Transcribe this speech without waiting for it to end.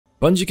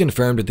Bungie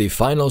confirmed at the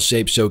final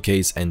shape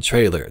showcase and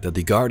trailer that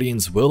the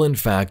Guardians will in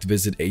fact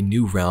visit a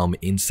new realm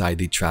inside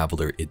the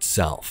Traveler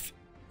itself.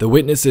 The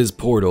Witness's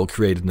portal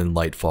created in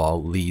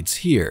Lightfall leads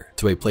here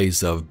to a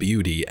place of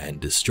beauty and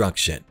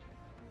destruction.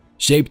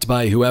 Shaped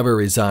by whoever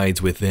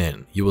resides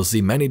within, you will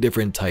see many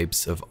different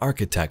types of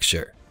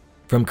architecture.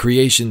 From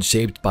creation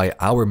shaped by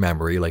our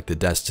memory like the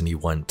Destiny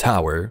 1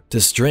 tower, to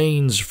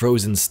strange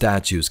frozen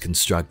statues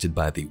constructed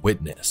by the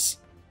Witness.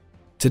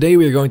 Today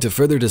we are going to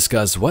further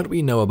discuss what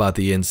we know about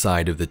the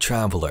inside of the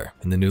Traveler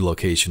and the new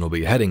location we'll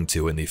be heading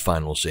to in the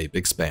Final Shape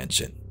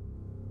expansion.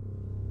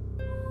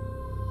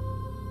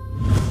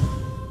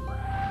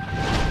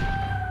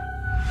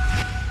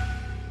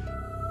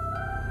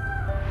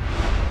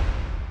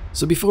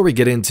 So before we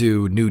get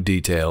into new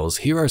details,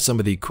 here are some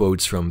of the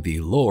quotes from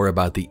the lore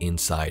about the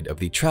inside of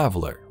the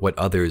Traveler, what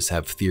others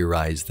have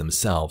theorized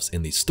themselves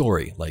in the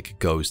story, like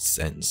ghosts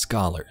and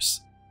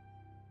scholars.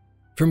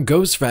 From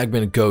Ghost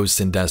Fragment Ghosts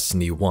in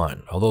Destiny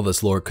 1, although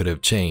this lore could have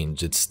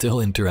changed, it's still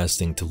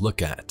interesting to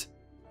look at.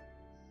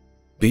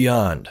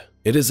 Beyond,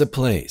 it is a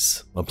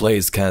place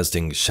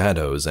casting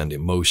shadows and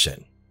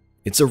emotion.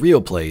 It's a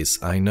real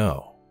place, I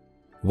know.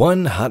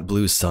 One hot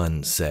blue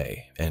sun,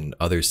 say, and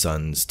other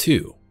suns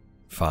too.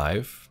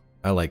 5?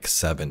 I like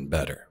 7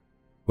 better.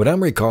 What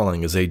I'm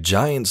recalling is a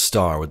giant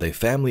star with a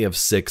family of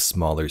 6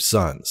 smaller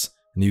suns,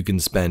 and you can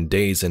spend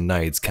days and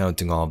nights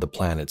counting all the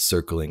planets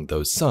circling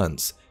those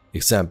suns,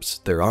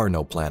 except there are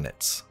no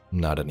planets,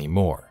 not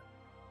anymore.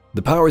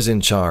 The powers in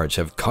charge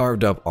have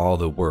carved up all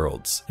the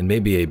worlds, and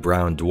maybe a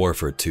brown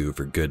dwarf or two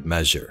for good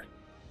measure.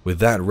 With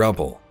that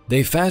rubble,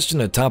 they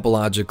fashion a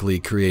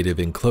topologically creative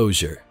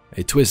enclosure,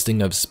 a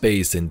twisting of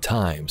space and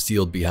time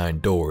sealed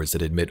behind doors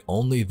that admit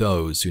only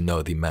those who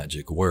know the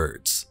magic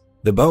words.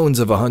 The bones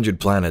of 100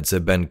 planets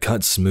have been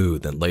cut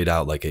smooth and laid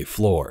out like a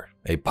floor,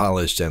 a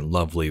polished and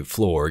lovely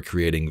floor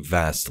creating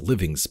vast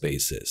living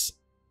spaces.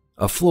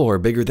 A floor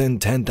bigger than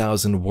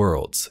 10,000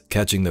 worlds,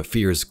 catching the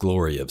fierce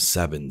glory of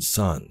 7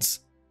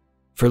 suns.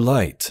 For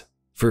light,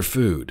 for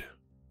food,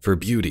 for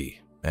beauty,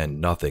 and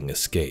nothing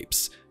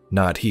escapes.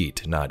 Not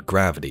heat, not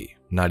gravity,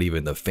 not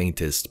even the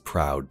faintest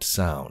proud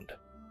sound.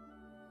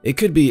 It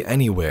could be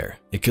anywhere.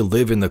 It could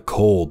live in the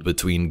cold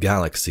between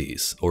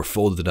galaxies, or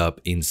folded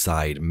up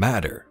inside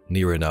matter,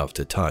 near enough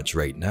to touch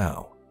right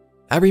now.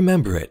 I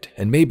remember it,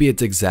 and maybe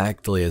it's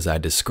exactly as I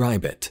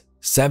describe it.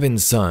 7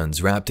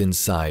 suns wrapped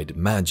inside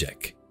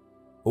magic.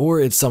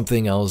 Or it's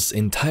something else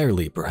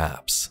entirely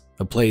perhaps,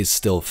 a place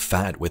still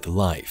fat with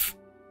life.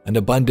 An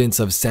abundance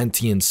of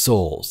sentient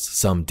souls,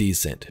 some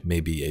decent,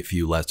 maybe a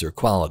few lesser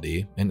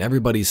quality, and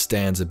everybody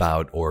stands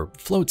about or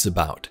floats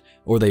about,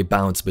 or they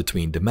bounce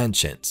between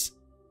dimensions.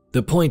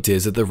 The point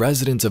is that the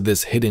residents of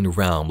this hidden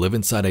realm live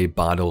inside a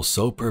bottle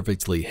so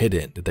perfectly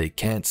hidden that they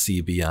can't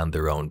see beyond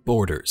their own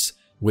borders,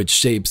 which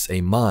shapes a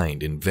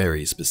mind in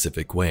very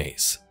specific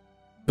ways.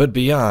 But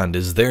beyond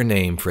is their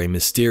name for a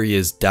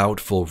mysterious,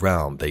 doubtful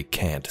realm they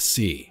can't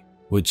see,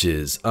 which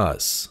is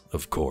us,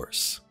 of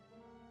course.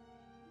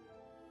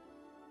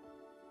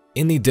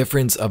 In the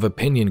difference of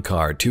opinion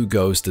card, 2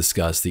 ghosts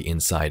discuss the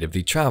inside of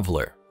the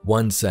Traveler.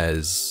 One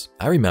says,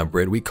 I remember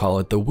it, we call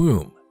it the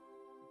womb.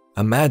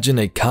 Imagine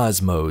a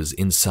cosmos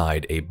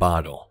inside a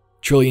bottle,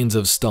 trillions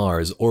of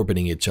stars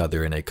orbiting each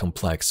other in a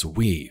complex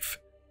weave.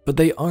 But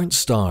they aren't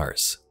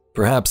stars.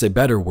 Perhaps a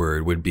better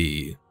word would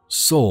be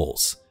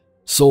souls.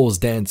 Souls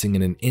dancing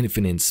in an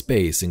infinite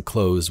space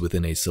enclosed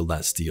within a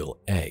celestial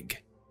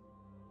egg.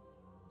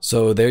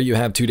 So there you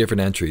have 2 different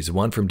entries,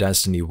 one from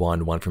Destiny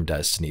 1, one from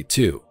Destiny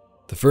 2.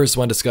 The first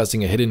one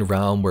discussing a hidden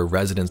realm where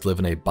residents live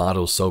in a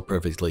bottle so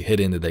perfectly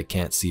hidden that they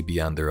can't see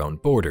beyond their own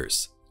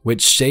borders,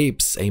 which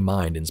shapes a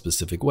mind in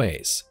specific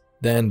ways.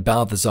 Then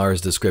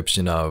Balthazar's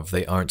description of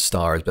they aren't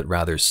stars but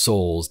rather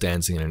souls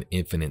dancing in an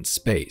infinite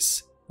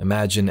space.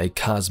 Imagine a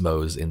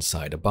cosmos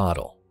inside a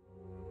bottle.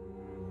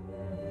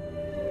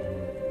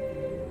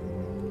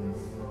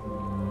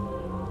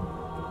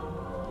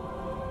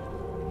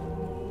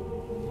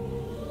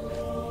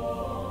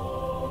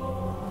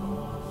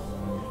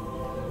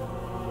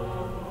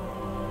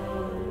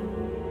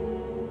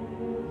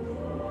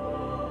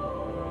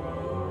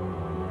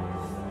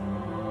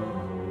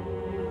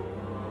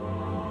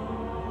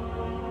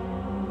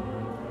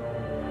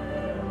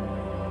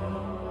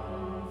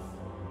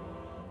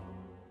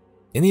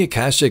 In the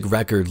Akashic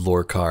Record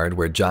lore card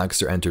where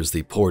Joxer enters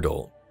the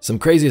portal, some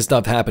crazy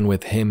stuff happened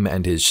with him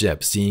and his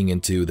ship seeing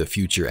into the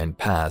future and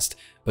past,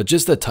 but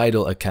just the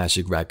title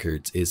Akashic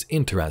Records is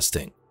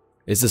interesting.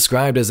 It's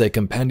described as a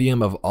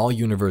compendium of all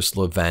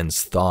universal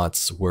events,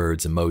 thoughts,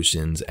 words,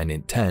 emotions, and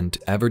intent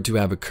ever to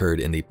have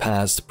occurred in the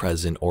past,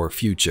 present, or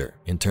future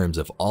in terms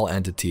of all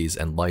entities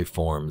and life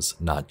forms,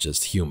 not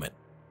just human.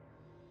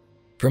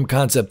 From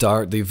concept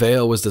art, the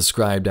veil was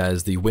described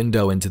as the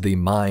window into the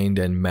mind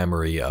and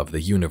memory of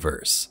the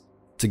universe.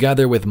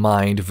 Together with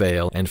mind,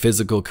 veil, and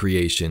physical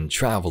creation,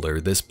 Traveler,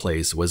 this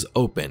place was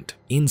opened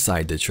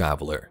inside the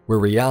Traveler, where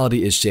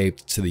reality is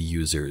shaped to the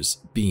user's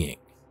being.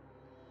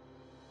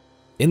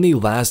 In the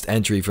last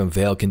entry from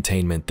Veil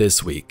Containment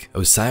this week,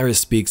 Osiris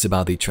speaks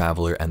about the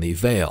Traveler and the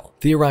Veil,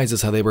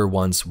 theorizes how they were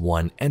once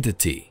one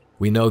entity.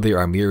 We know they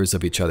are mirrors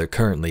of each other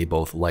currently,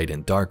 both light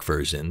and dark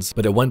versions,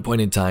 but at one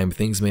point in time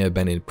things may have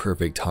been in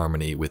perfect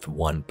harmony with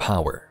one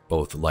power,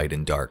 both light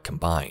and dark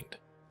combined.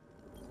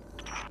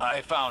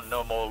 I found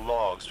no more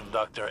logs from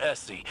Dr.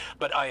 Essie,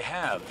 but I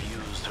have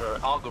used her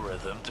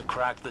algorithm to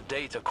crack the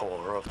data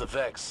core of the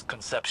Vex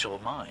conceptual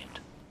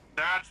mind.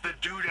 That's the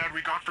doodad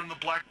we got from the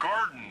Black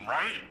Garden,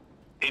 right?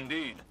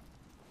 Indeed.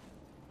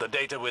 The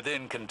data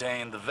within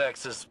contained the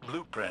Vex's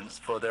blueprints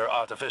for their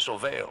artificial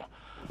veil,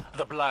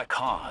 the Black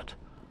Heart.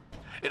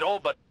 It all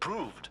but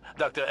proved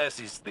Dr.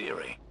 Essie's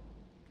theory.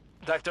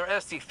 Dr.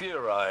 Essie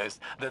theorized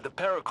that the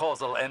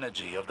paracausal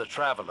energy of the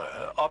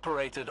Traveler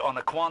operated on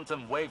a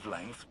quantum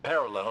wavelength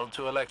parallel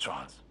to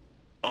electrons.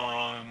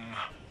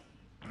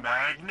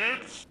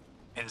 Magnets?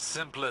 In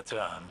simpler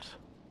terms,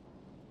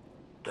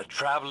 the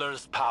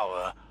Traveler's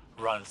power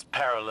runs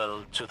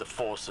parallel to the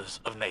forces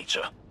of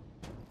nature.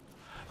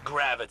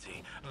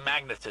 Gravity,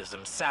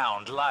 magnetism,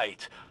 sound,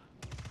 light.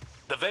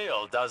 The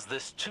Veil does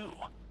this too.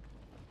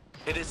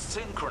 It is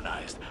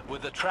synchronized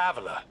with the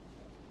Traveler.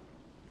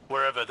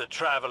 Wherever the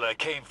Traveler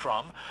came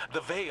from, the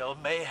Veil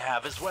may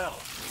have as well.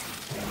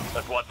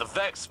 But what the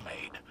Vex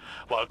made,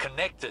 while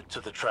connected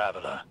to the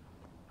Traveler,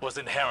 was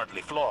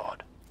inherently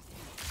flawed.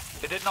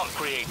 It did not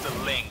create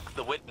the link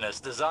the Witness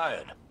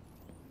desired.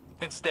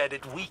 Instead,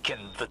 it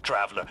weakened the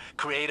Traveler,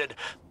 created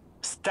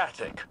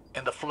static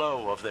in the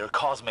flow of their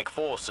cosmic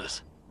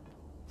forces.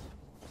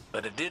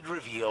 But it did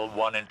reveal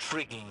one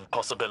intriguing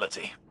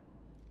possibility.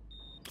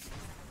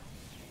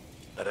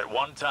 That at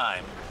one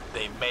time,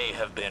 they may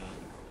have been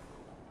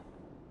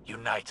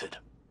united.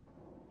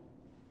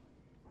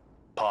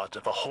 Part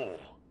of a whole.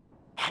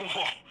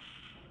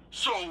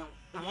 So,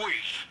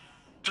 wait.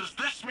 Does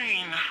this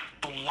mean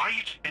the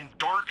light and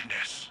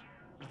darkness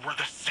were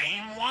the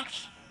same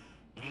once?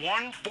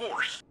 One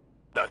force?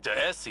 Dr.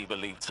 Essie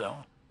believed so.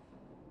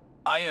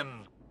 I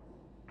am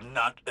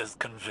not as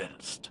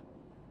convinced.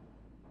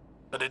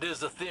 But it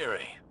is a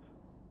theory.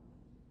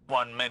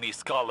 One many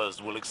scholars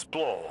will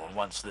explore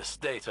once this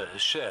data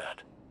is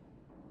shared.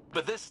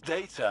 But this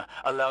data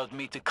allowed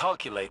me to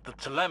calculate the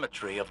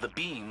telemetry of the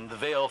beam the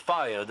Veil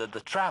fired at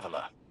the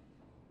Traveler.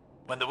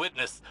 When the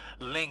Witness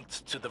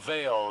linked to the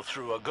Veil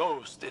through a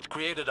ghost, it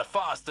created a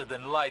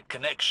faster-than-light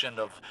connection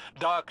of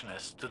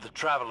darkness to the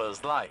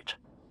Traveler's light.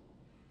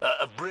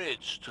 A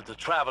bridge to the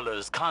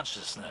Traveler's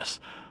consciousness,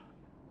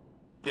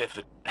 if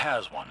it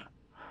has one.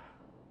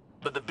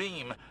 But the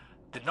beam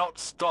did not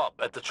stop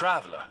at the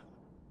Traveler,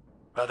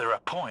 rather a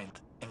point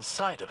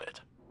inside of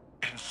it.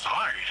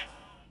 Inside?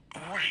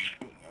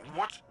 Wait,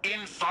 what's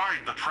inside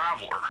the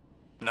Traveler?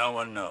 No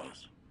one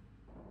knows.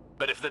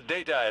 But if the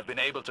data I've been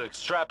able to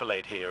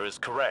extrapolate here is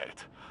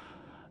correct,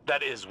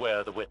 that is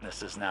where the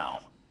Witness is now,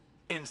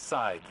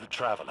 inside the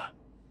Traveler.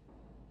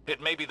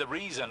 It may be the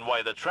reason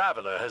why the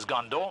Traveler has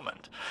gone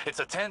dormant, its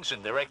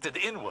attention directed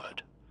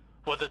inward,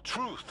 where the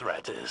true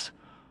threat is.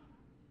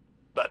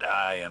 But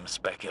I am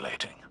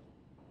speculating.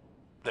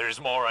 There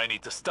is more I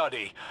need to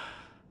study,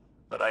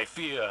 but I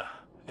fear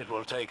it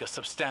will take a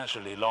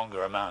substantially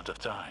longer amount of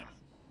time.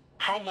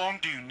 How long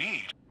do you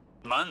need?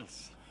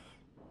 Months.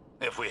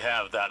 If we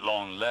have that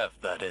long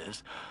left, that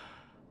is.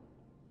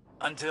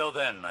 Until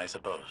then, I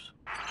suppose.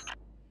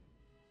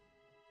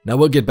 Now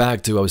we'll get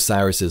back to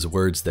Osiris's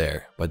words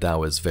there, but that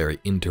was very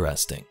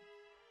interesting.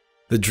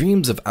 The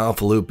dreams of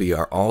Alpha Lupi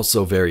are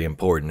also very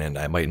important, and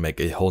I might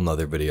make a whole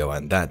nother video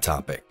on that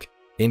topic.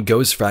 In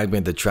Ghost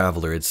Fragment the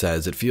Traveler, it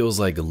says it feels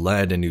like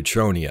lead and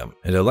neutronium,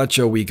 an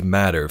electroweak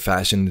matter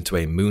fashioned into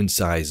a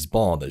moon-sized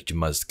ball that you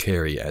must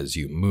carry as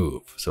you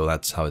move. So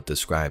that's how it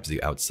describes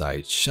the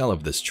outside shell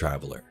of this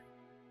Traveler.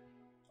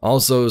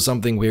 Also,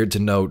 something weird to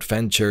note,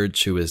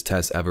 Fenchurch, who is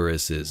Tess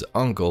Everest's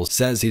uncle,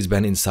 says he's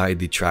been inside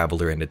the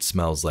Traveler and it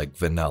smells like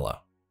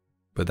vanilla.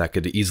 But that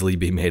could easily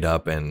be made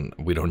up and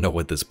we don't know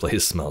what this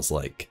place smells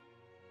like.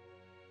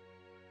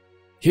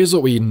 Here's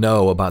what we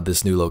know about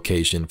this new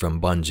location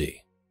from Bungie.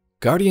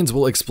 Guardians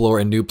will explore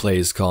a new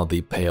place called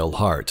the Pale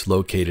Heart,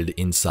 located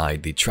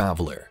inside the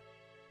Traveler.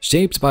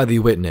 Shaped by the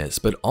Witness,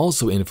 but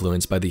also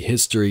influenced by the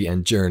history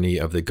and journey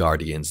of the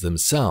Guardians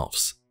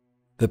themselves.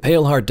 The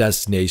Pale Heart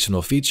destination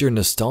will feature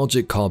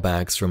nostalgic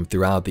callbacks from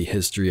throughout the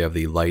history of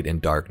the Light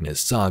and Darkness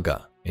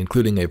saga,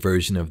 including a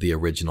version of the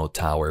original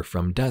tower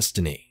from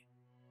Destiny.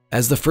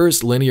 As the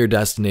first linear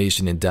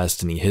destination in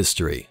Destiny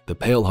history, the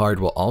Pale Heart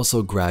will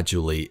also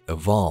gradually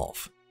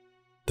evolve.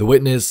 The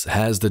Witness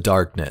has the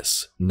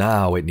darkness,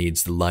 now it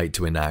needs the light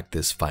to enact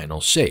this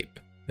final shape.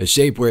 A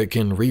shape where it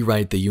can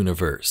rewrite the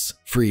universe,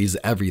 freeze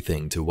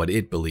everything to what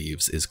it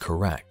believes is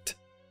correct.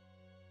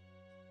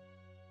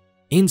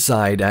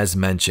 Inside, as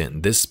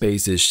mentioned, this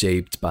space is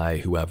shaped by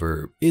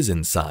whoever is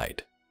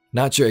inside.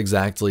 Not sure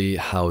exactly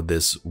how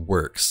this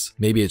works.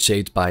 Maybe it's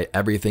shaped by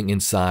everything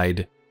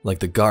inside, like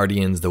the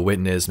Guardians, the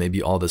Witness,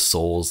 maybe all the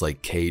souls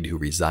like Cade who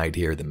reside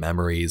here, the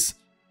memories.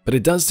 But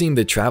it does seem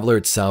the Traveler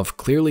itself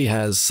clearly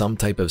has some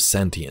type of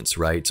sentience,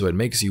 right? So it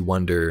makes you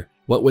wonder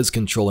What was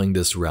controlling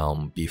this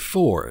realm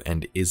before,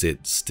 and is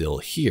it still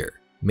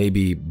here?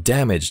 Maybe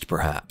damaged,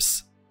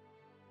 perhaps?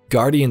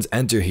 Guardians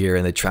enter here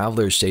and the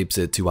Traveler shapes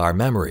it to our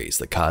memories,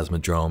 the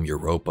Cosmodrome,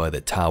 Europa, the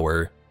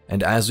Tower,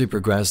 and as we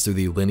progress through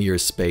the linear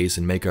space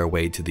and make our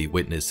way to the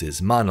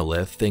Witness's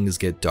monolith, things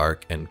get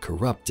dark and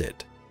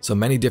corrupted. So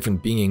many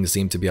different beings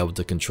seem to be able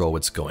to control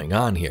what's going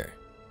on here.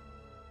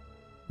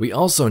 We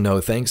also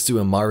know, thanks to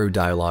Amaru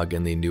dialogue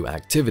in the new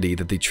activity,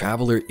 that the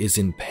Traveler is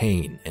in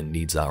pain and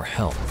needs our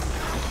help.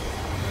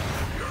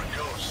 Your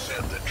ghost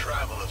said the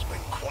Traveler's been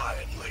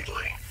quiet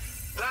lately.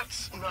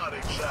 That's not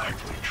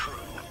exactly true.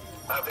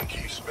 I think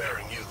he's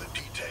sparing you the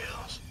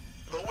details.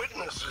 The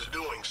Witness is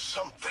doing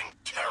something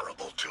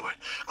terrible to it.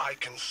 I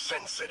can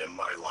sense it in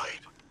my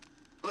light.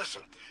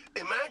 Listen,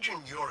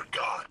 imagine your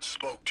god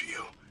spoke to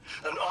you,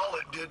 and all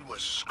it did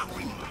was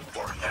scream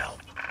for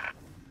help.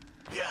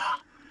 Yeah,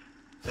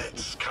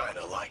 it's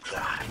kinda like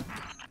that.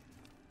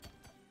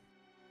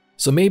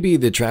 So maybe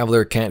the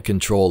Traveler can't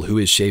control who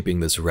is shaping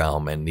this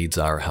realm and needs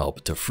our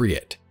help to free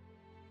it.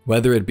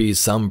 Whether it be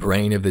some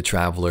brain of the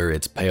Traveler,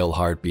 its pale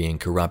heart being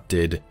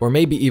corrupted, or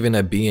maybe even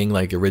a being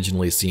like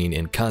originally seen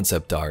in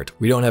concept art,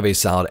 we don't have a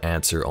solid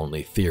answer,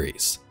 only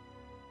theories.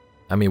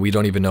 I mean, we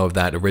don't even know if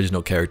that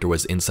original character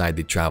was inside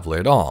the Traveler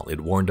at all. It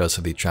warned us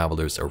of the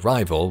Traveler's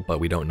arrival, but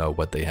we don't know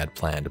what they had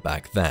planned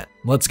back then.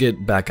 Let's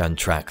get back on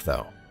track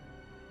though.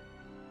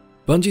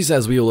 Bungie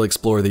says we will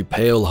explore the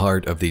pale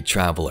heart of the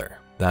Traveler.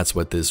 That's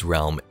what this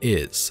realm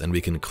is, and we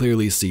can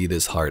clearly see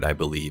this heart, I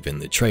believe, in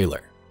the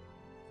trailer.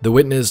 The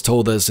Witness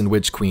told us in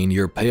Witch Queen,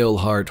 your pale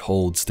heart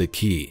holds the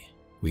key.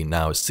 We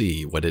now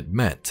see what it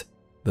meant.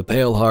 The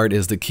pale heart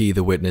is the key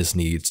the Witness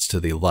needs to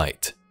the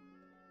light.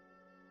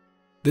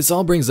 This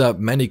all brings up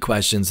many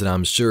questions that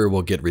I'm sure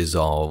will get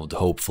resolved,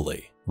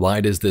 hopefully.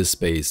 Why does this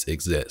space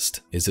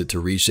exist? Is it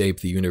to reshape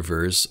the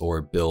universe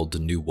or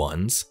build new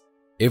ones?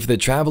 If the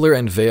Traveler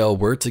and Veil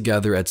were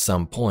together at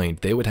some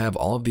point, they would have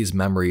all of these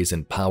memories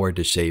and power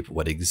to shape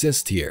what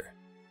exists here.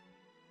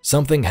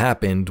 Something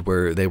happened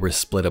where they were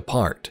split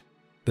apart.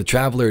 The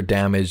Traveler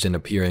damaged and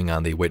appearing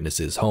on the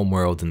Witness's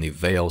homeworld and the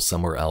Veil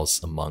somewhere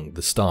else among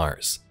the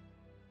stars.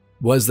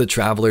 Was the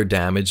Traveler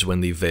damaged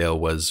when the Veil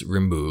was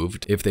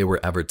removed, if they were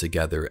ever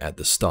together at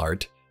the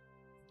start?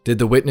 Did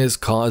the Witness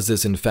cause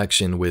this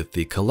infection with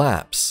the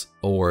collapse,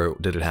 or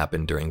did it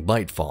happen during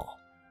Lightfall?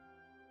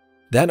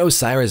 That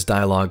Osiris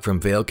dialogue from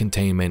Veil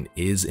Containment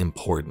is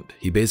important.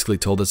 He basically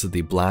told us that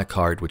the Black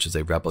Heart, which is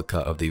a replica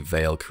of the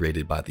Veil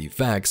created by the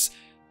Vex,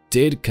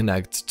 did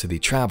connect to the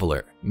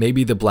Traveler.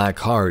 Maybe the Black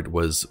Heart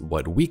was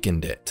what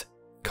weakened it,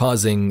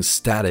 causing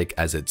static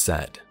as it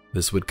said.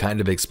 This would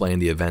kind of explain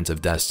the event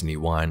of Destiny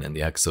 1 and the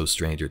Exo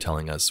Stranger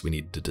telling us we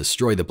needed to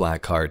destroy the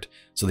Black Heart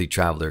so the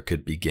Traveler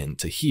could begin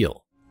to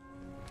heal.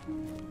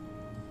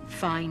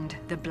 Find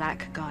the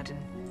Black Garden.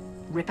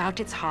 Rip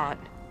out its heart.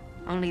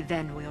 Only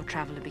then will your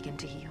Traveler begin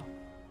to heal.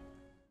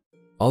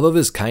 Although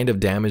this kind of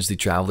damaged the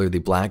Traveler, the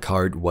Black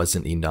Heart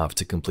wasn't enough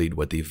to complete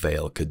what the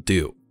Veil could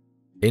do.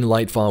 In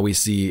Lightfall, we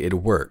see it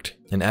worked,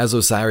 and as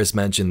Osiris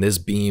mentioned, this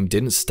beam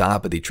didn't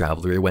stop at the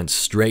Traveler, it went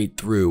straight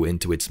through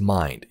into its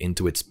mind,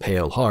 into its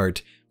pale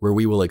heart, where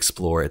we will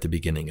explore at the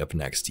beginning of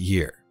next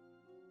year.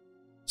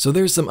 So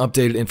there's some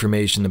updated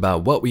information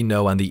about what we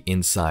know on the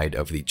inside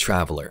of the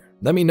Traveler.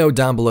 Let me know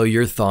down below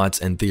your thoughts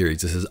and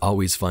theories. This is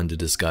always fun to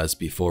discuss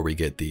before we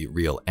get the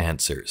real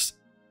answers.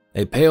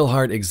 A pale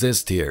heart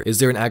exists here. Is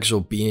there an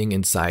actual being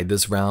inside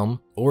this realm?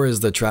 Or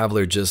is the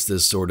Traveler just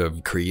this sort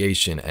of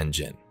creation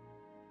engine?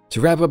 To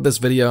wrap up this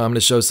video, I'm going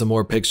to show some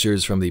more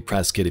pictures from the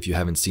press kit if you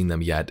haven't seen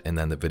them yet, and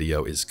then the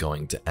video is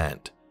going to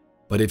end.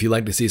 But if you'd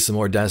like to see some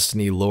more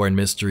Destiny lore and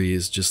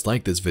mysteries just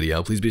like this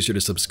video, please be sure to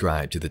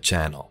subscribe to the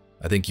channel.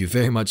 I thank you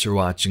very much for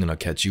watching, and I'll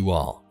catch you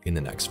all in the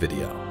next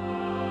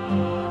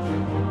video.